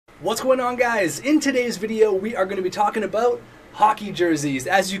What's going on, guys? In today's video we are going to be talking about hockey jerseys.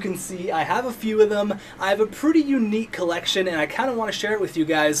 As you can see, I have a few of them. I have a pretty unique collection and I kind of want to share it with you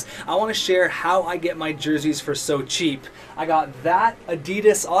guys. I want to share how I get my jerseys for so cheap. I got that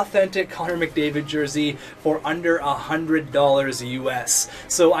Adidas authentic Connor McDavid jersey for under $100 US.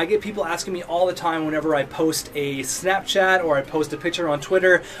 So I get people asking me all the time whenever I post a Snapchat or I post a picture on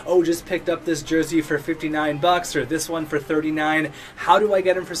Twitter, oh, just picked up this jersey for 59 bucks or this one for 39. How do I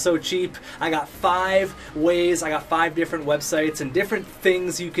get them for so cheap? I got 5 ways, I got 5 different websites and different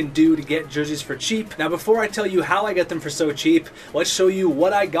things you can do to get jerseys for cheap. Now before I tell you how I get them for so cheap, let's show you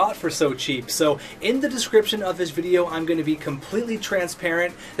what I got for so cheap. So in the description of this video, I'm going to be completely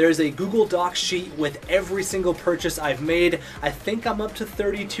transparent. There's a Google Docs sheet with every single purchase I've made. I think I'm up to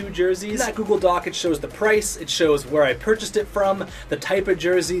 32 jerseys. In that Google Doc, it shows the price, it shows where I purchased it from, the type of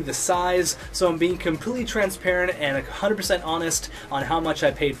jersey, the size. So I'm being completely transparent and 100% honest on how much I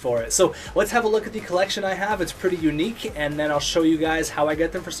paid for it. So let's have a look at the collection I have. It's pretty unique, and then I'll show you guys how I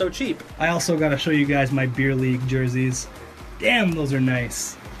get them for so cheap. I also got to show you guys my beer league jerseys. Damn, those are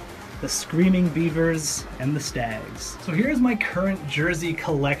nice. The Screaming Beavers and the Stags. So here's my current jersey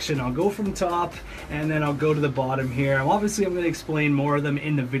collection. I'll go from top and then I'll go to the bottom here. Obviously I'm going to explain more of them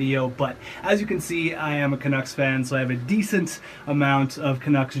in the video, but as you can see, I am a Canucks fan, so I have a decent amount of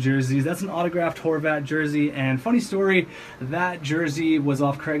Canucks jerseys. That's an autographed Horvat jersey, and funny story, that jersey was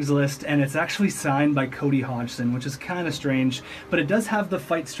off Craigslist and it's actually signed by Cody Hodgson, which is kind of strange, but it does have the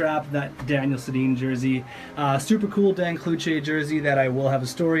fight strap, that Daniel Sedin jersey. Super cool Dan Cloutier jersey that I will have a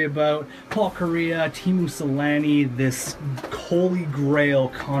story about. Paul Kariya, Teemu Selanne, this holy grail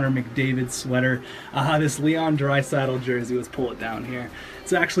Connor McDavid sweater, this Leon Draisaitl jersey. Let's pull it down here.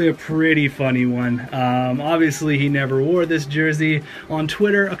 It's actually a pretty funny one. Obviously he never wore this jersey. On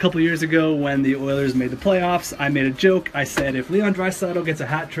Twitter a couple years ago when the Oilers made the playoffs, I made a joke. I said, if Leon Draisaitl gets a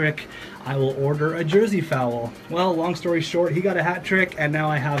hat trick, I will order a jersey foul. Well, long story short, he got a hat trick, and now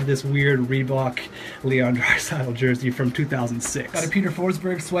I have this weird Reebok Leon Draisaitl jersey from 2006. Got a Peter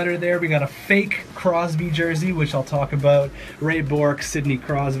Forsberg sweater there. We got a fake Crosby jersey, which I'll talk about. Ray Bourque, Sidney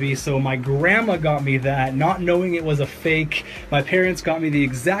Crosby. So my grandma got me that, not knowing it was a fake. My parents got me the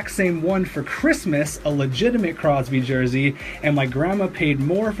exact same one for Christmas, a legitimate Crosby jersey, and my grandma paid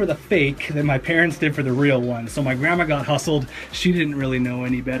more for the fake than my parents did for the real one. So my grandma got hustled. She didn't really know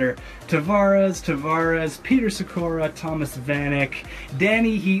any better. Tavares, Peter Sikora, Thomas Vanek,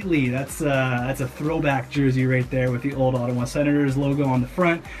 Danny Heatley. That's a throwback jersey right there with the old Ottawa Senators logo on the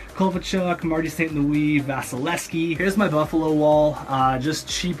front. Kovalchuk, Marty St. Louis, Vasilevsky. Here's my Buffalo wall. Just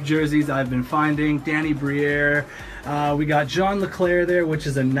cheap jerseys I've been finding. Danny Briere. We got John LeClaire there, which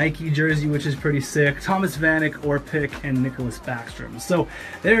is a Nike jersey, which is pretty sick. Thomas Vanek, Orpik, and Nicholas Backstrom. So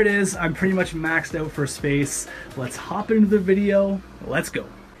there it is. I'm pretty much maxed out for space. Let's hop into the video. Let's go.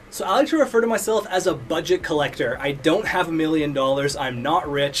 So I like to refer to myself as a budget collector. I don't have $1 million, I'm not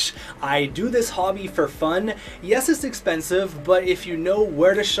rich. I do this hobby for fun. Yes, it's expensive, but if you know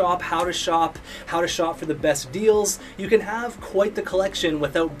where to shop, how to shop for the best deals, you can have quite the collection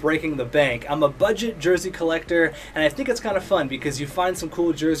without breaking the bank. I'm a budget jersey collector, and I think it's kind of fun because you find some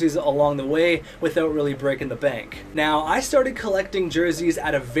cool jerseys along the way without really breaking the bank. Now, I started collecting jerseys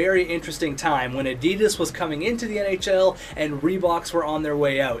at a very interesting time when Adidas was coming into the NHL and Reeboks were on their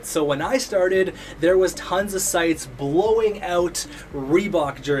way out. So when I started, there was tons of sites blowing out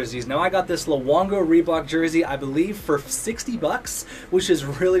Reebok jerseys. Now I got this Luongo Reebok jersey, I believe for 60 bucks, which is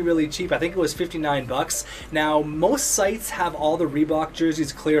really, really cheap. I think it was 59 bucks. Now most sites have all the Reebok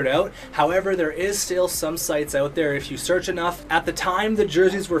jerseys cleared out. However, there is still some sites out there if you search enough. At the time the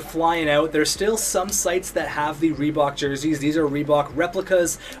jerseys were flying out, there's still some sites that have the Reebok jerseys. These are Reebok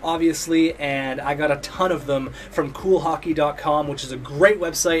replicas, obviously, and I got a ton of them from coolhockey.com, which is a great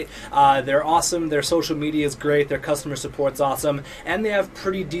website. They're awesome, their social media is great, their customer support's awesome, and they have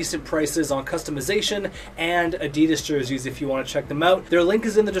pretty decent prices on customization and Adidas jerseys if you want to check them out. Their link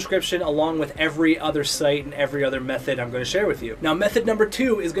is in the description along with every other site and every other method I'm going to share with you. Now method number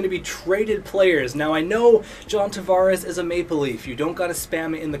 2 is going to be traded players. Now I know John Tavares is a Maple Leaf, you don't got to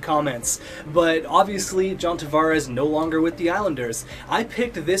spam it in the comments, but obviously John Tavares no longer with the Islanders. I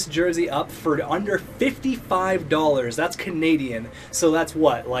picked this jersey up for under $55, that's Canadian, so that's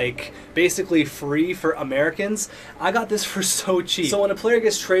what, like basically free for Americans. I got this for so cheap. So when a player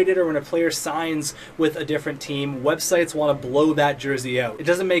gets traded or when a player signs with a different team, websites want to blow that jersey out. It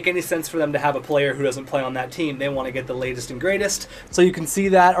doesn't make any sense for them to have a player who doesn't play on that team. They want to get the latest and greatest. So you can see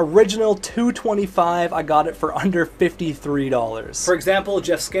that original $225, I got it for under $53. For example,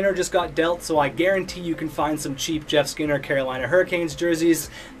 Jeff Skinner just got dealt, so I guarantee you can find some cheap Jeff Skinner Carolina Hurricanes jerseys.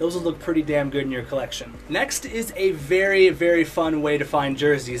 Those will look pretty damn good in your collection. Next is a very, very fun way to find jerseys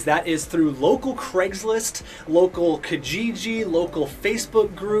jerseys. That is through local Craigslist, local Kijiji, local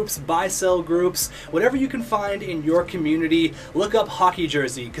Facebook groups, buy-sell groups, whatever you can find in your community. Look up hockey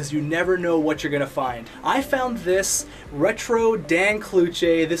jersey because you never know what you're going to find. I found this retro Dan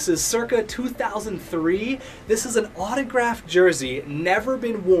Cloutier. This is circa 2003. This is an autographed jersey, never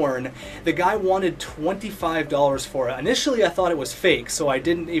been worn. The guy wanted $25 for it. Initially I thought it was fake, so I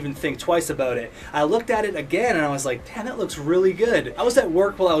didn't even think twice about it. I looked at it again and I was like, damn, that looks really good. I was at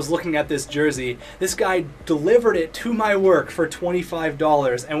work while I was looking at this jersey. This guy delivered it to my work for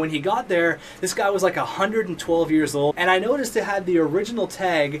 $25, and when he got there, this guy was like 112 years old, and I noticed it had the original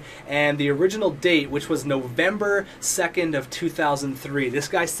tag and the original date, which was November 2nd of 2003. This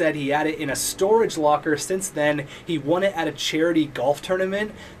guy said he had it in a storage locker since then. He won it at a charity golf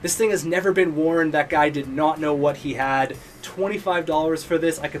tournament. This thing has never been worn. That guy did not know what he had. $25 for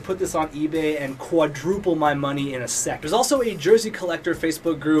this. I could put this on eBay and quadruple my money in a sec. There's also a jersey collector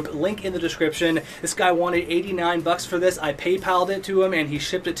Facebook group, link in the description. This guy wanted 89 bucks for this. I PayPal'd it to him and he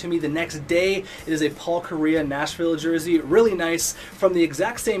shipped it to me the next day. It is a Paul Kariya Nashville jersey, really nice. From the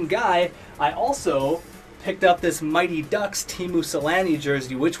exact same guy, I also picked up this Mighty Ducks Teemu Selanne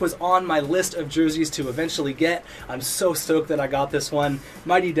jersey, which was on my list of jerseys to eventually get. I'm so stoked that I got this one.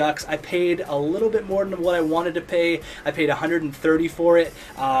 Mighty Ducks, I paid a little bit more than what I wanted to pay. I paid $130 for it,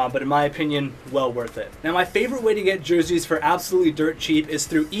 but in my opinion, well worth it. Now, my favorite way to get jerseys for absolutely dirt cheap is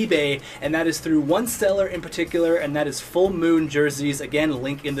through eBay, and that is through one seller in particular, and that is Full Moon Jerseys. Again,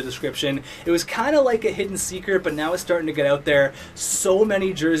 link in the description. It was kind of like a hidden secret, but now it's starting to get out there. So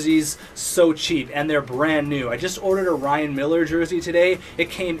many jerseys, so cheap, and they're brand new. I just ordered a Ryan Miller jersey today. It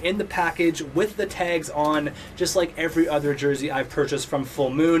came in the package with the tags on, just like every other jersey I've purchased from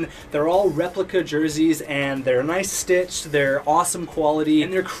Full Moon. They're all replica jerseys and they're nice stitched, they're awesome quality,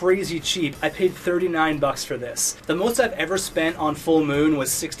 and they're crazy cheap. I paid 39 bucks for this. The most I've ever spent on Full Moon was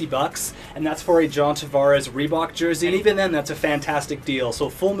 60 bucks, and that's for a John Tavares Reebok jersey, and even then that's a fantastic deal. So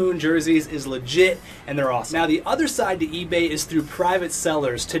Full Moon Jerseys is legit and they're awesome. Now, the other side to eBay is through private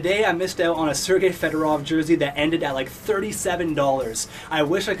sellers. Today I missed out on a Sergei Fedorov jersey that ended at like $37. I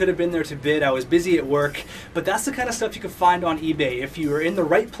wish I could have been there to bid. I was busy at work, but that's the kind of stuff you can find on eBay. If you are in the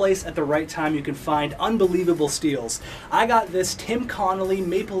right place at the right time, you can find unbelievable steals. I got this Tim Connolly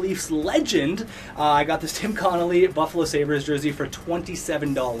Maple Leafs legend. I got this Tim Connolly Buffalo Sabres jersey for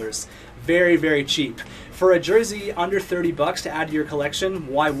 $27. Very, very cheap. For a jersey under 30 bucks to add to your collection,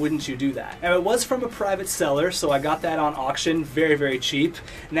 why wouldn't you do that? Now, it was from a private seller, so I got that on auction, very, very cheap.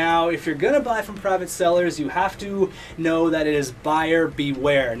 Now, if you're gonna buy from private sellers, you have to know that it is buyer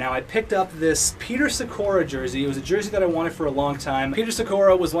beware. Now, I picked up this Peter Sikora jersey. It was a jersey that I wanted for a long time. Peter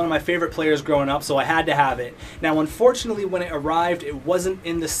Sikora was one of my favorite players growing up, so I had to have it. Now, unfortunately, when it arrived, it wasn't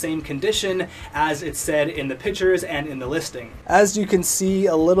in the same condition as it said in the pictures and in the listing. As you can see,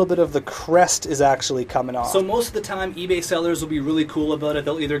 a little bit of the crest is actually coming off. So most of the time, eBay sellers will be really cool about it.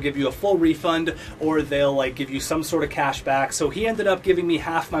 They'll either give you a full refund or they'll like give you some sort of cash back. So he ended up giving me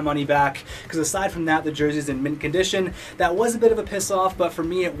half my money back, because aside from that, the jersey's in mint condition. That was a bit of a piss off, but for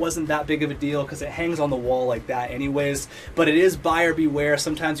me, it wasn't that big of a deal because it hangs on the wall like that anyways. But it is buyer beware.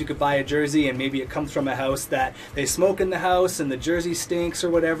 Sometimes you could buy a jersey and maybe it comes from a house that they smoke in the house and the jersey stinks or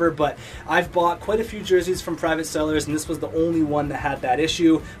whatever. But I've bought quite a few jerseys from private sellers, and this was the only one that had that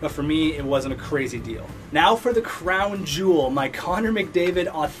issue. But for me, it wasn't a crazy deal. Now for the crown jewel, my Connor McDavid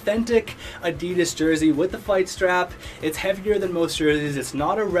authentic Adidas jersey with the fight strap. It's heavier than most jerseys. It's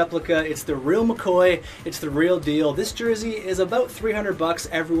not a replica. It's the real McCoy. It's the real deal. This jersey is about 300 bucks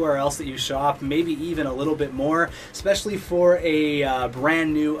everywhere else that you shop, maybe even a little bit more, especially for a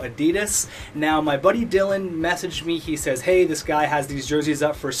brand new Adidas. Now, my buddy Dylan messaged me. He says, hey, this guy has these jerseys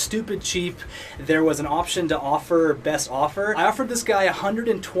up for stupid cheap. There was an option to offer best offer. I offered this guy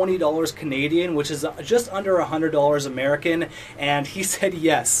 $120 Canadian, which is just under $100 American, and he said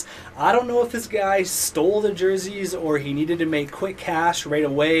yes. I don't know if this guy stole the jerseys or he needed to make quick cash right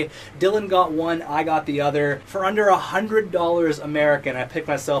away. Dylan got one, I got the other. For under $100 American, I picked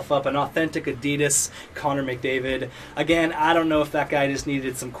myself up an authentic Adidas Connor McDavid. Again, I don't know if that guy just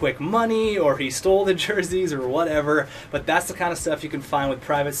needed some quick money or he stole the jerseys or whatever, but that's the kind of stuff you can find with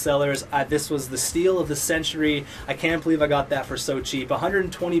private sellers. This was the steal of the century. I can't believe I got that for so cheap.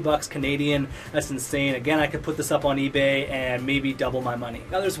 120 bucks Canadian, that's insane. Again, I could put this up on eBay and maybe double my money.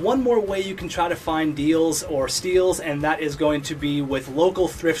 Now, there's one more way you can try to find deals or steals, and that is going to be with local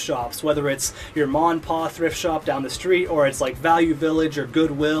thrift shops, whether it's your your mom and pa thrift shop down the street, or it's like Value Village or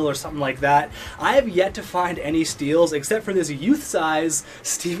Goodwill or something like that. I have yet to find any steals except for this youth size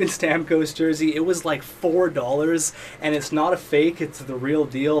Steven Stamkos jersey. It was like $4, and it's not a fake, it's the real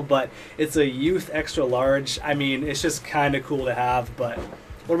deal, but it's a youth extra large. I mean, it's just kind of cool to have, but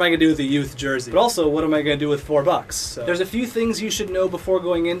what am I going to do with a youth jersey? But also, what am I going to do with $4? So there's a few things you should know before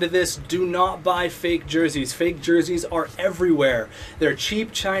going into this. Do not buy fake jerseys. Fake jerseys are everywhere. They're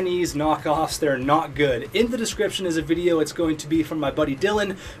cheap Chinese knockoffs. They're not good. In the description is a video. It's going to be from my buddy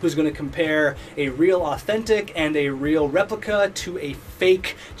Dylan, who's going to compare a real authentic and a real replica to a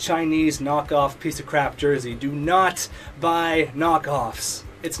fake Chinese knockoff piece of crap jersey. Do not buy knockoffs.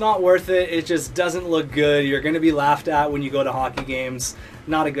 It's not worth it. It just doesn't look good. You're going to be laughed at when you go to hockey games.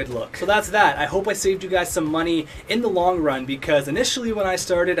 Not a good look. So that's that. I hope I saved you guys some money in the long run, because initially when I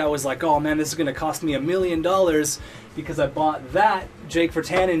started, I was like, oh man, this is going to cost me $1 million, because I bought that Jake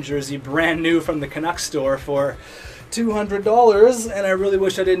Virtanen jersey brand new from the Canucks store for $200, and I really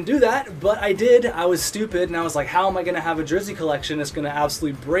wish I didn't do that, but I did. I was stupid, and I was like, how am I going to have a jersey collection that's going to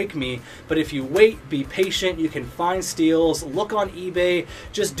absolutely break me? But if you wait, be patient, you can find steals, look on eBay,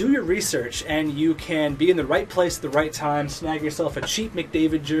 just do your research, and you can be in the right place at the right time, snag yourself a cheap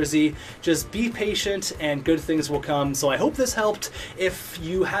McDavid jersey. Just be patient, and good things will come. So I hope this helped. If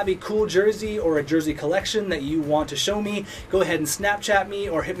you have a cool jersey or a jersey collection that you want to show me, go ahead and Snapchat me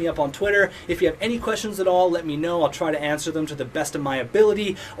or hit me up on Twitter. If you have any questions at all, let me know. I'll try to answer them to the best of my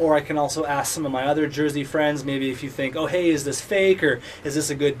ability, or I can also ask some of my other jersey friends. Maybe if you think, oh hey, is this fake, or is this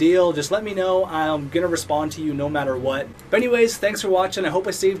a good deal, just let me know. I'm gonna respond to you no matter what. But anyways, thanks for watching. I hope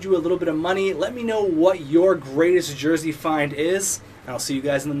I saved you a little bit of money. Let me know what your greatest jersey find is, and I'll see you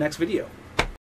guys in the next video.